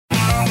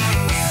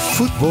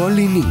Football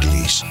in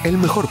English, el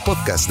mejor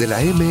podcast de la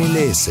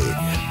MLS,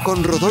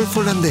 con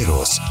Rodolfo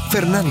Landeros,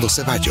 Fernando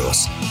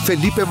Ceballos,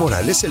 Felipe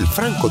Morales, el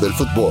Franco del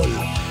fútbol,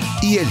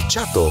 y el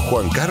Chato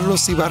Juan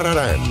Carlos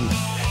Ibarrarán,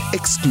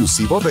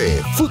 exclusivo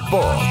de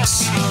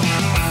Footbox.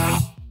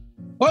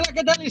 Hola,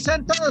 ¿qué tal? Y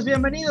sean todos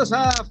bienvenidos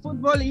a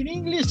Football in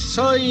English.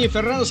 Soy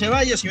Fernando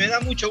Ceballos y me da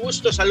mucho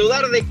gusto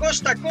saludar de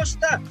costa a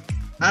costa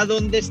a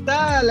donde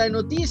está la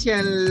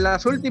noticia en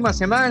las últimas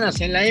semanas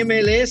en la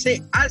MLS,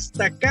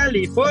 hasta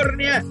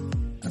California,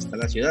 hasta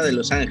la ciudad de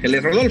Los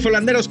Ángeles. Rodolfo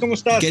Landeros, ¿cómo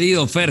estás?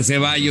 Querido Fer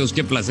Ceballos,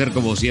 qué placer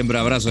como siempre,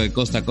 abrazo de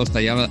costa a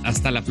costa ya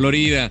hasta la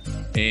Florida.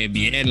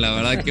 Bien, la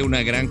verdad que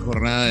una gran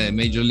jornada de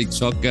Major League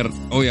Soccer,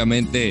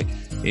 obviamente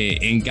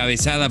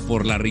encabezada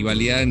por la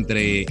rivalidad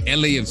entre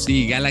LAFC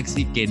y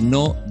Galaxy, que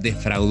no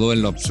defraudó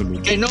en lo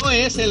absoluto. Que no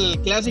es el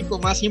clásico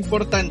más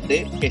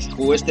importante que se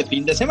jugó este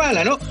fin de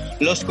semana, ¿no?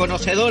 Los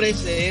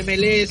conocedores de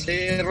MLS,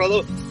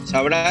 Rodo,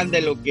 sabrán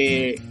de lo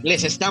que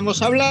les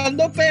estamos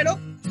hablando, pero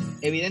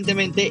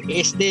evidentemente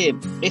este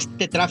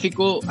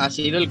tráfico ha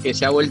sido el que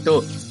se ha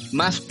vuelto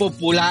más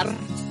popular,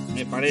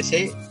 me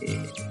parece,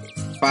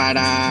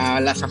 para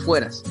las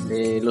afueras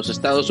de los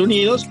Estados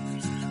Unidos,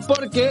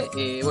 porque,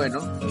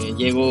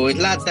 llegó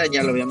Zlatan,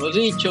 ya lo habíamos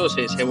dicho,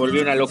 se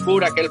volvió una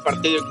locura aquel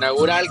partido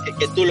inaugural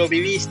que tú lo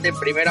viviste en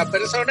primera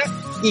persona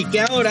y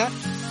que ahora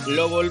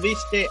lo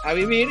volviste a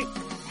vivir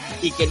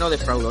y que no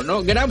defraudó,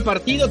 ¿no? Gran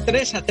partido,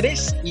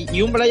 3-3,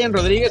 y un Brian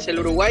Rodríguez, el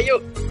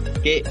uruguayo,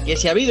 que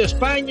se ha ido a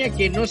España,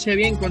 que no se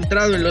había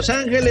encontrado en Los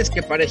Ángeles,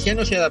 que parecía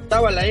no se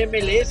adaptaba a la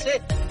MLS,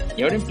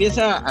 y ahora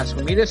empieza a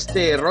asumir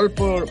este rol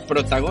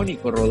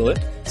protagónico, Rodo, ¿eh?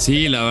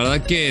 Sí, la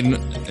verdad que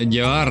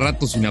llevaba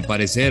rato sin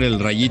aparecer el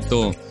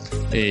rayito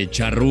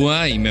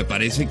charrúa, y me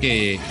parece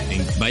que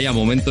en vaya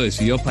momento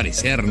decidió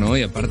aparecer, ¿no?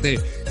 Y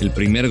aparte el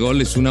primer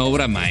gol es una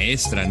obra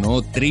maestra,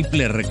 ¿no?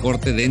 Triple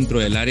recorte dentro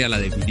del área, la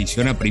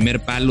definición a primer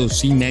palo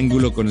sin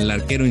ángulo con el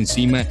arquero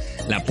encima,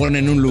 la pone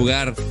en un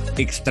lugar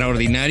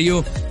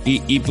extraordinario,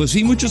 y pues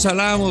sí, muchos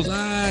hablábamos,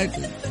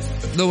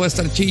 no va a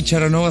estar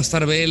Chícharo, no va a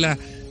estar Vela.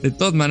 De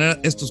todas maneras,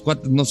 estos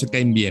cuates no se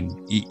caen bien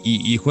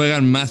y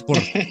juegan más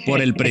por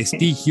el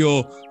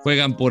prestigio,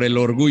 juegan por el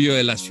orgullo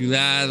de la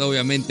ciudad.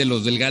 Obviamente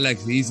los del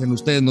Galaxy dicen,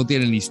 ustedes no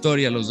tienen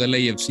historia, los del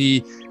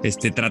AFC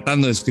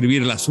tratando de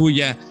escribir la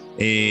suya.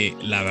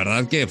 La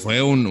verdad que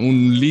fue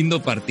un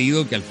lindo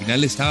partido que al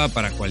final estaba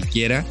para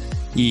cualquiera.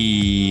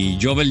 Y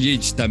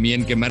Joveljic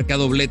también, que marca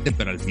doblete,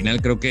 pero al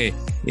final creo que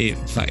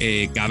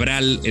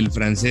Cabral, el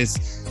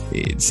francés,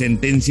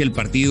 sentencia el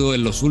partido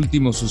en los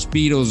últimos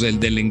suspiros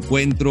del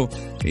encuentro,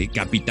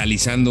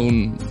 capitalizando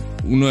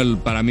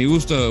para mi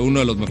gusto, uno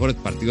de los mejores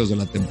partidos de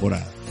la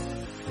temporada.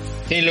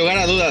 Sin lugar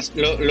a dudas,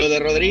 lo de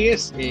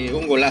Rodríguez,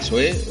 un golazo,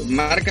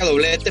 marca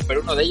doblete,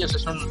 pero uno de ellos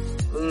es un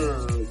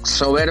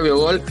soberbio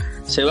gol,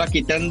 se va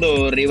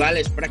quitando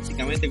rivales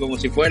prácticamente como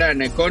si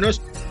fueran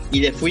conos, y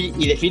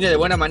define de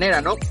buena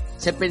manera, ¿no?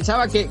 Se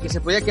pensaba que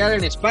se podía quedar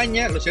en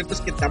España, lo cierto es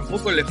que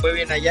tampoco le fue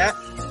bien allá,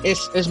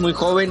 es muy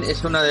joven,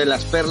 es una de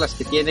las perlas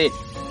que tiene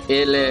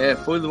el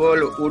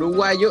fútbol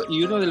uruguayo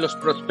y uno de los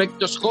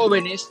prospectos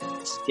jóvenes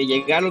que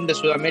llegaron de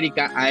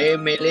Sudamérica a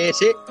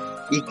MLS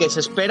y que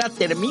se espera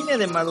termine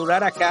de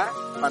madurar acá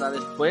para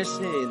después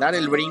dar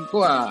el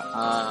brinco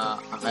a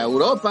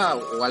Europa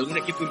o a algún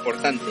equipo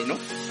importante, ¿no?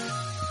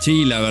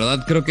 Sí, la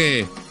verdad creo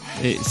que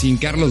sin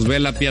Carlos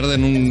Vela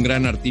pierden un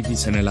gran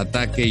artífice en el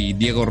ataque, y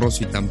Diego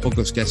Rossi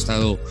tampoco es que ha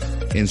estado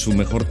en su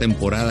mejor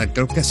temporada.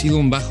 Creo que ha sido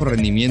un bajo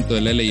rendimiento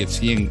del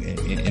LAFC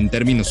en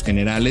términos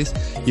generales,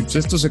 y pues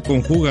esto se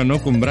conjuga,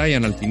 ¿no? Con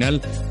Brian, al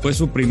final fue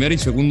su primer y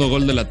segundo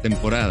gol de la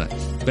temporada.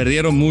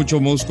 Perdieron mucho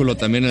músculo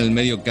también en el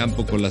medio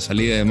campo con la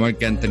salida de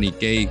Mark Anthony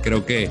Kaye.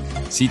 Creo que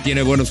sí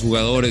tiene buenos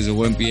jugadores de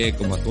buen pie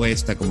como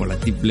Atuesta, como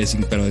Latif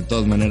Blessing, pero de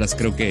todas maneras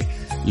creo que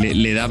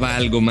le daba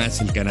algo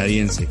más el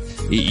canadiense,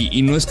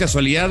 y no es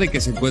casualidad de que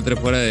se encuentre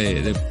fuera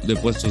de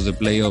puestos de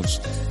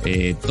playoffs.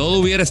 Todo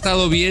hubiera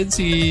estado bien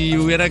si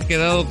hubiera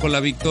quedado con la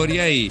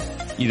victoria y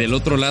del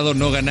otro lado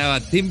no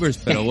ganaba Timbers,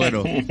 pero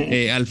bueno,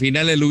 al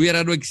final el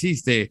hubiera no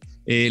existe.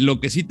 Lo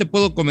que sí te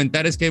puedo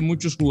comentar es que hay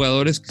muchos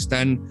jugadores que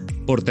están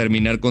por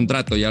terminar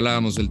contrato. Ya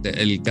hablábamos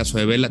del caso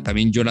de Vela,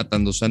 también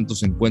Jonathan Dos Santos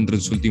se encuentra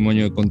en su último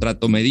año de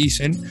contrato. Me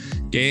dicen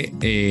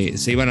que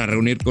se iban a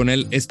reunir con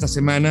él esta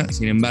semana,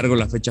 sin embargo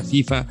la fecha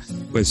FIFA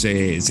pues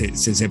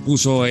se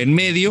puso en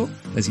medio,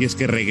 así es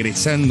que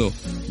regresando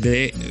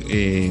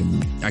de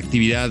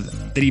actividad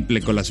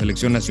triple con la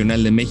selección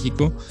nacional de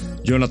México,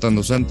 Jonathan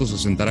Dos Santos se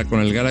sentará con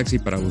el Galaxy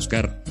para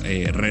buscar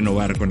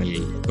renovar con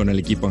el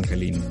equipo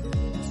angelino.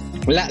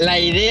 La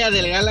idea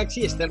del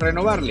Galaxy está en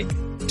renovarle.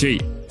 Sí,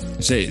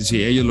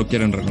 ellos lo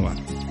quieren renovar.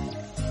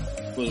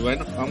 Pues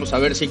bueno, vamos a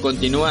ver si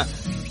continúa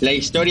la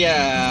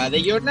historia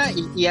de Jonah,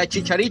 y a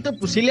Chicharito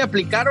pues sí le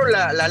aplicaron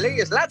la ley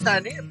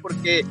Zlatan,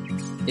 porque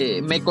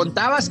me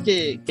contabas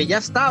que ya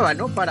estaba,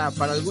 ¿no? Para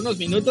algunos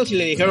minutos, y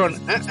le dijeron,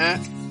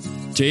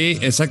 Sí,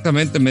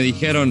 exactamente, me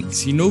dijeron,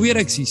 si no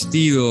hubiera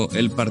existido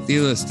el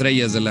partido de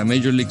estrellas de la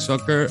Major League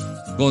Soccer,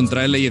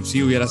 contra el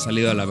LAFC hubiera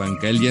salido a la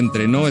banca. Él ya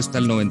entrenó, está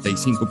al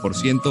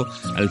 95%.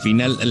 Al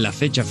final, la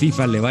fecha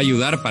FIFA le va a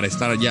ayudar para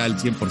estar ya al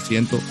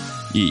 100%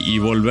 y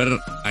volver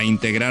a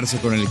integrarse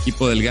con el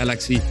equipo del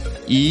Galaxy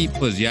y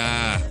pues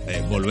ya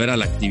volver a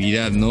la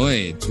actividad, ¿no?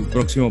 Su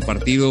próximo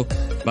partido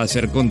va a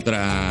ser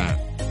contra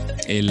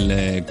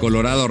el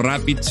Colorado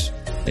Rapids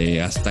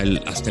hasta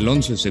el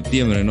 11 de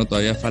septiembre, ¿no?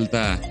 Todavía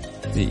falta,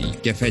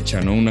 ¿qué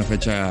fecha, no? Una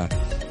fecha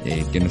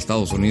que en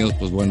Estados Unidos,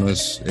 pues bueno,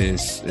 es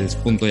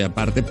punto y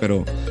aparte,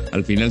 pero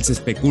al final se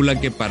especula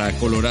que para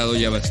Colorado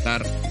ya va a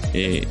estar,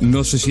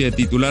 no sé si de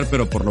titular,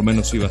 pero por lo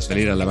menos iba a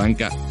salir a la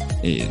banca.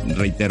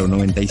 Reitero,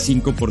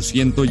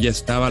 95% ya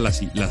estaba la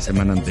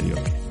semana anterior.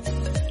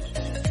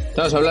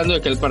 Estamos hablando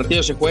de que el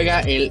partido se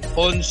juega el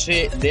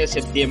 11 de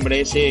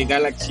septiembre, ese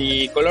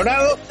Galaxy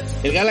Colorado.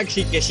 El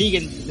Galaxy que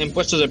sigue en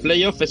puestos de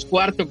playoff es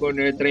cuarto con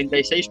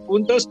 36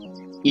 puntos.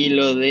 Y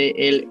lo de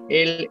el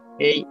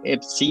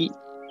LAFC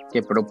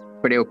que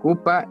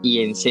preocupa y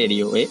en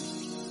serio,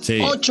 Sí.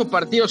 8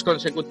 partidos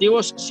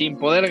consecutivos sin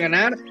poder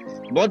ganar.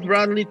 Bob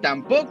Bradley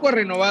tampoco ha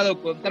renovado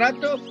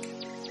contrato.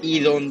 Y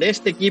donde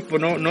este equipo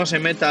no se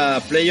meta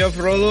a playoff,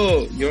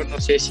 Rodo, yo no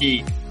sé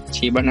si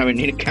van a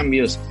venir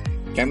cambios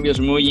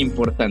muy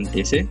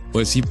importantes, ¿eh?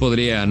 Pues sí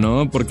podría,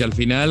 ¿no? Porque al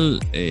final,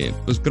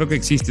 pues creo que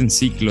existen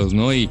ciclos,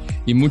 ¿no? Y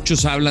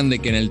muchos hablan de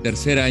que en el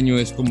tercer año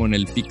es como en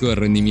el pico de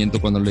rendimiento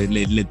cuando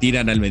le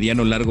tiran al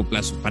mediano largo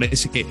plazo.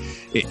 Parece que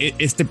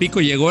este pico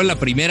llegó en la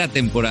primera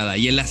temporada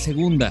y en la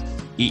segunda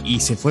y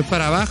se fue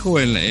para abajo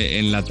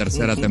en la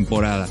tercera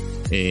temporada.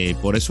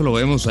 Por eso lo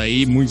vemos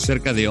ahí muy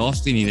cerca de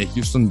Austin y de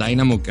Houston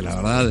Dynamo, que la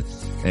verdad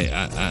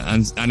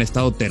han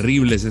estado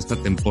terribles esta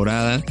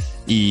temporada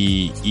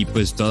y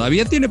pues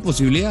todavía tiene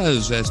posibilidades,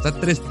 o sea, está a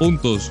 3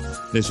 puntos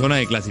de zona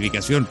de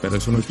clasificación, pero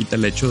eso no quita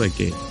el hecho de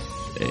que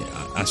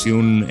ha sido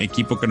un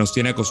equipo que nos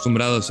tiene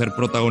acostumbrado a ser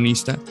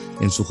protagonista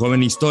en su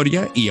joven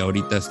historia y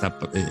ahorita está,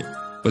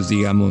 pues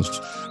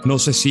digamos, no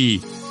sé si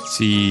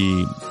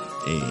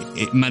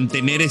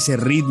mantener ese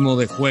ritmo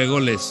de juego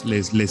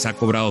les ha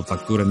cobrado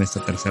factura en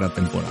esta tercera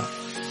temporada.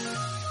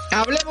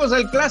 Hablemos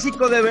del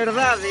clásico de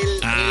verdad,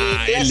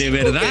 el de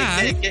verdad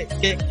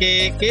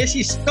que es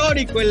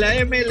histórico en la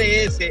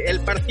MLS,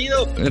 el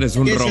partido. Eres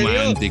un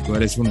romántico.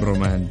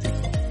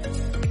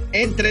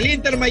 Entre el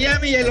Inter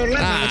Miami y el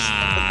Orlando.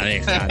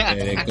 Déjate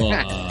de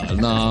cosas.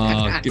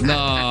 No.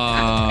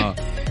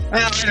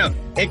 Bueno,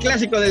 el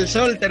clásico del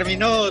Sol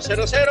terminó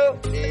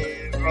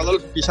 0-0.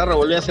 Rodolfo Pizarro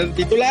volvió a ser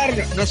titular,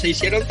 no se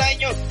hicieron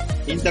daño.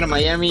 Inter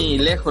Miami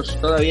lejos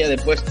todavía de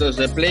puestos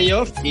de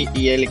playoff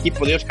y el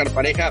equipo de Oscar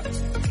Pareja,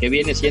 que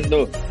viene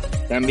siendo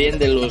también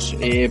de los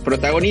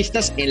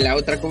protagonistas en la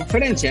otra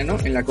conferencia, ¿no?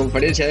 En la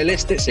conferencia del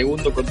Este,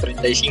 segundo con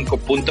 35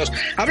 puntos.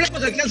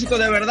 Hablemos del clásico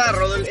de verdad,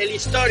 Rodolfo, el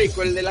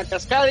histórico, el de la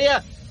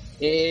Cascadia.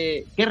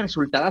 Qué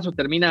resultadazo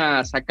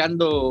termina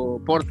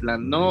sacando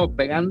Portland, ¿no?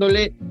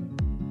 Pegándole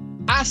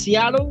a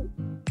Seattle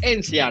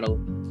en Seattle.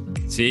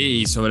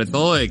 Sí, y sobre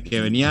todo de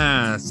que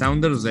venía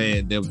Sounders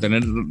de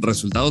obtener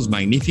resultados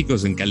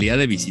magníficos en calidad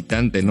de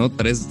visitante, ¿no?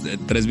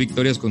 Tres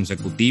victorias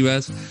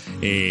consecutivas.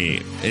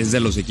 Es de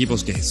los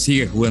equipos que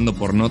sigue jugando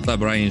por nota.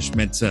 Brian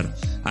Schmetzer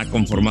ha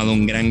conformado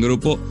un gran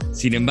grupo.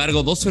 Sin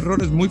embargo, 2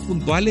 errores muy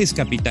puntuales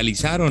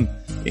capitalizaron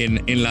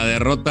en la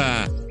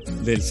derrota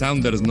del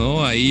Sounders,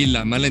 ¿no? Ahí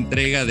la mala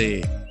entrega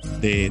de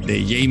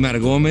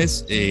Yeimar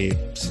Gómez.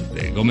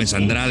 Gómez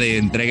Andrade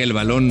entrega el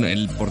balón,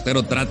 el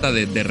portero trata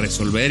de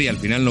resolver y al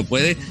final no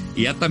puede,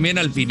 y ya también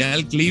al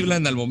final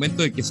Cleveland, al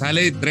momento de que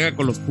sale, entrega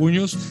con los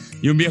puños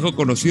y un viejo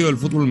conocido del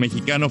fútbol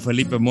mexicano,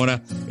 Felipe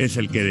Mora, es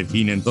el que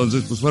define.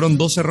 Entonces pues fueron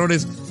 2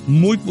 errores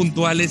muy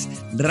puntuales,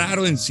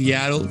 raro en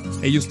Seattle.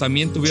 Ellos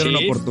también tuvieron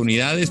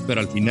oportunidades, pero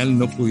al final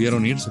no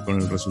pudieron irse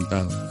con el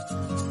resultado.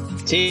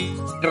 Sí,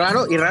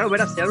 raro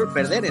ver a Seattle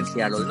perder en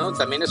Seattle, ¿no?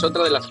 También es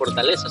otra de las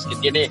fortalezas que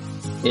tiene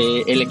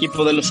el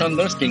equipo de los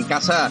Sounders, que en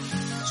casa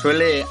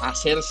suele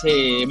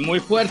hacerse muy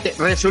fuerte.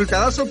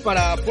 Resultadazo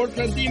para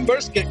Portland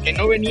Timbers, que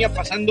no venía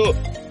pasando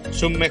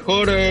su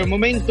mejor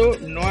momento,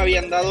 no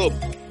habían dado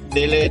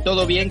del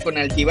todo bien, con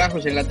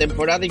altibajos en la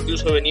temporada,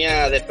 incluso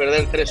venía de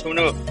perder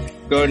 3-1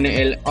 con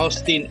el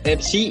Austin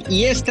FC,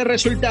 y este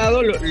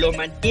resultado lo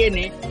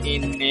mantiene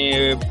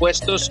en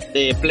puestos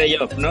de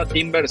playoff, ¿no?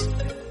 Timbers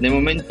de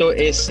momento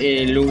es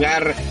el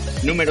lugar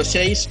número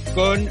 6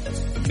 con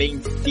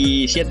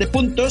 27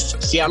 puntos.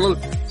 Seattle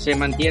se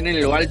mantiene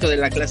en lo alto de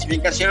la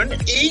clasificación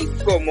y,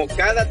 como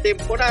cada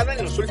temporada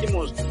en los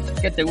últimos,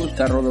 ¿qué te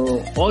gusta,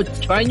 Rodo?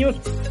 8 años,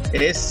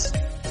 es,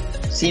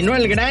 si no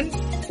el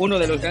uno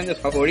de los grandes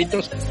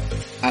favoritos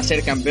a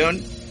ser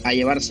campeón, a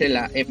llevarse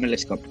la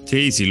MLS Cup.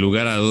 Sí, sin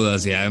lugar a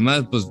dudas. Y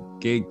además, pues,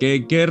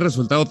 qué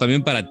resultado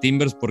también para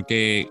Timbers,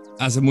 porque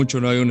hace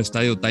mucho no había un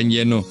estadio tan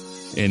lleno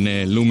en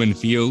el Lumen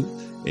Field.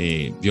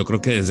 Yo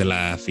creo que desde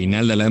la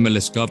final de la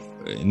MLS Cup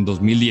en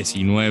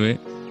 2019,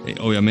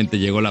 obviamente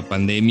llegó la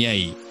pandemia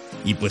y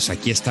pues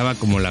aquí estaba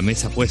como la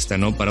mesa puesta,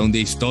 ¿no? Para un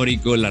día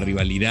histórico, la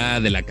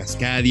rivalidad de la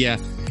Cascadia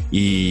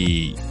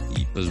y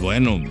pues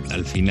bueno,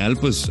 al final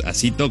pues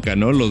así toca,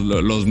 ¿no?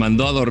 Los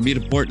mandó a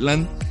dormir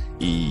Portland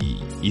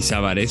y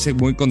Sabarese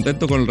muy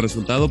contento con el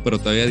resultado, pero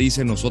todavía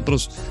dice: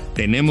 nosotros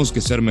tenemos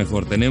que ser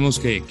mejor, tenemos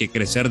que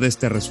crecer de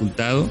este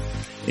resultado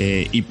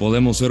y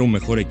podemos ser un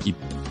mejor equipo.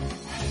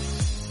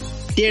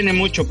 Tiene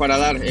mucho para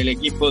dar el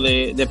equipo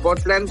de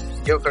Portland.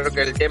 Yo creo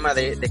que el tema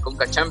de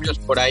Conca Champions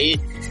por ahí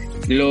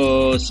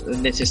los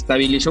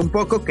desestabilizó un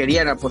poco.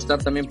 Querían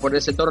apostar también por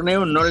ese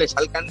torneo, no les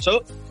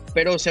alcanzó,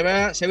 pero se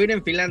va a ir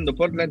enfilando.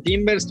 Portland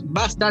Timbers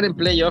va a estar en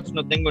playoffs,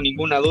 no tengo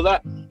ninguna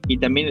duda, y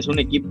también es un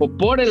equipo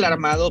por el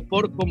armado,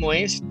 por cómo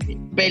es,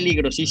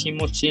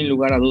 peligrosísimo sin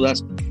lugar a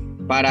dudas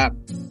para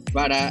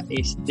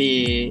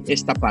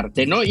esta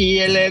parte, ¿no? Y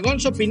el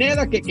Gonzo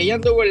Pineda, que ya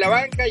anduvo en la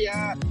banca,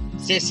 ya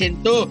se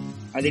sentó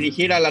a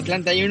dirigir al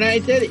Atlanta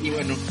United y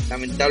bueno,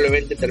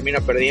 lamentablemente termina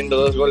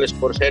perdiendo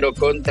 2-0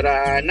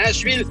 contra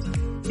Nashville.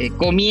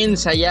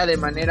 Comienza ya de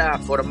manera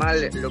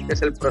formal lo que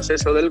es el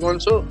proceso del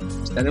Gonzo.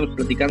 Estaremos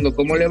platicando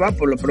cómo le va.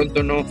 Por lo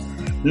pronto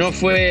no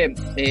fue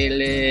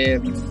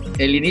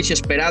el inicio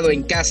esperado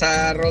en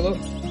casa, Rodo,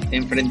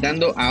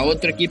 enfrentando a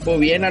otro equipo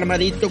bien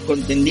armadito,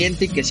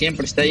 contendiente y que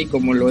siempre está ahí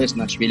como lo es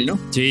Nashville, ¿no?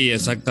 Sí,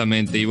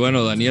 exactamente. Y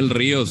bueno, Daniel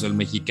Ríos, el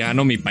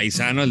mexicano, mi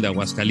paisano, el de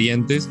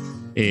Aguascalientes,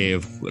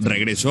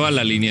 regresó a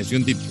la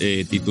alineación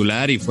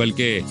titular y fue el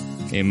que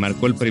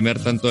marcó el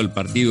primer tanto del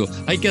partido.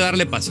 Hay que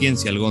darle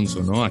paciencia al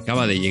Gonzo, ¿no?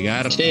 Acaba de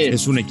llegar, sí.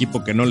 Es un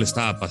equipo que no le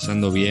estaba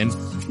pasando bien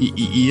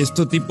y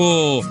este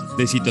tipo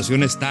de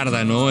situaciones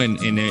tarda, ¿no?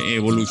 En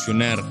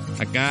evolucionar.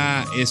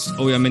 Acá es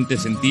obviamente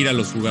sentir a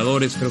los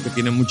jugadores, creo que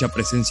tiene mucha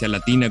presencia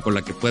latina con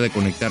la que puede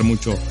conectar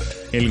mucho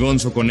el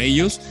Gonzo con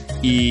ellos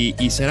y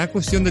será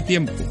cuestión de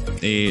tiempo.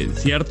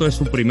 Cierto, es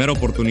su primera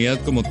oportunidad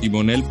como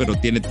timonel, pero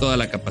tiene toda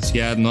la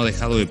capacidad, no ha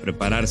dejado de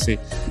prepararse,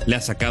 le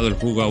ha sacado el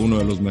jugo a uno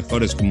de los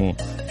mejores como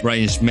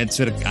Brian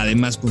Schmetzer,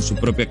 además con su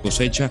propia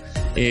cosecha.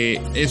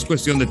 Es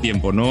cuestión de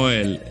tiempo, ¿no?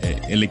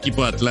 El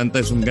equipo de Atlanta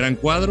es un gran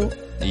cuadro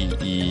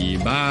y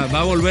va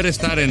a volver a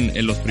estar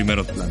en los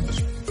primeros planos.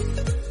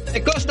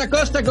 De costa a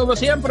costa, como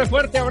siempre,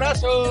 fuerte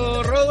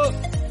abrazo, Rodo.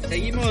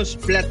 Seguimos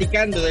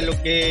platicando de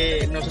lo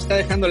que nos está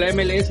dejando la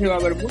MLS. Va a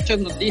haber muchas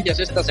noticias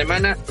esta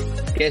semana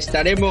que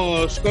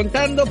estaremos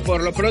contando.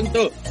 Por lo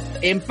pronto,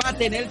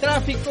 empate en el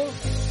Tráfico,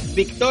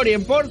 victoria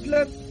en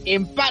Portland,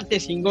 empate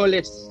sin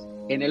goles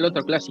en el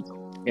otro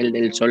clásico, el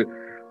del Sol.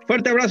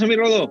 Fuerte abrazo, mi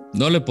Rodo.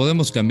 ¿No le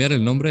podemos cambiar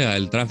el nombre a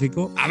El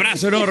Tráfico?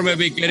 Abrazo enorme,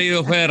 mi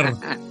querido Fer.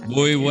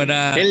 Muy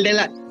buena. El de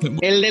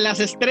las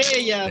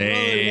estrellas, ¿no?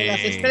 El de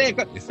las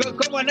estrellas.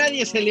 ¿Cómo a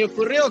nadie se le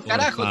ocurrió,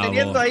 carajo,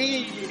 teniendo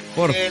ahí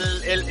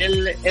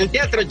el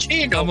teatro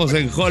chino? Estamos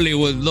en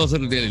Hollywood, no se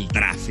tiene El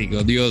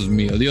Tráfico. Dios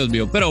mío.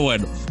 Pero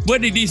bueno,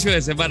 buen inicio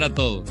de semana a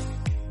todos.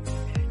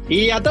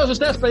 Y a todos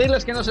ustedes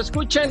pedirles que nos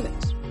escuchen.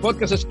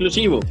 Podcast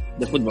exclusivo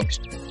de Footbox.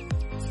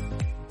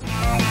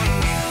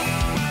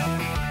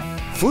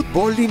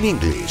 Football in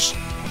English,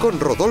 con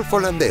Rodolfo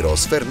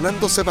Landeros,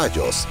 Fernando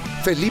Ceballos,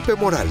 Felipe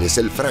Morales,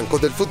 el Franco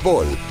del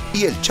Fútbol,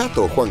 y el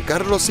Chato Juan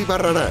Carlos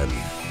Ibarrarán.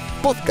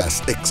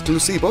 Podcast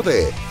exclusivo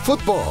de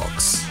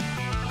Footbox.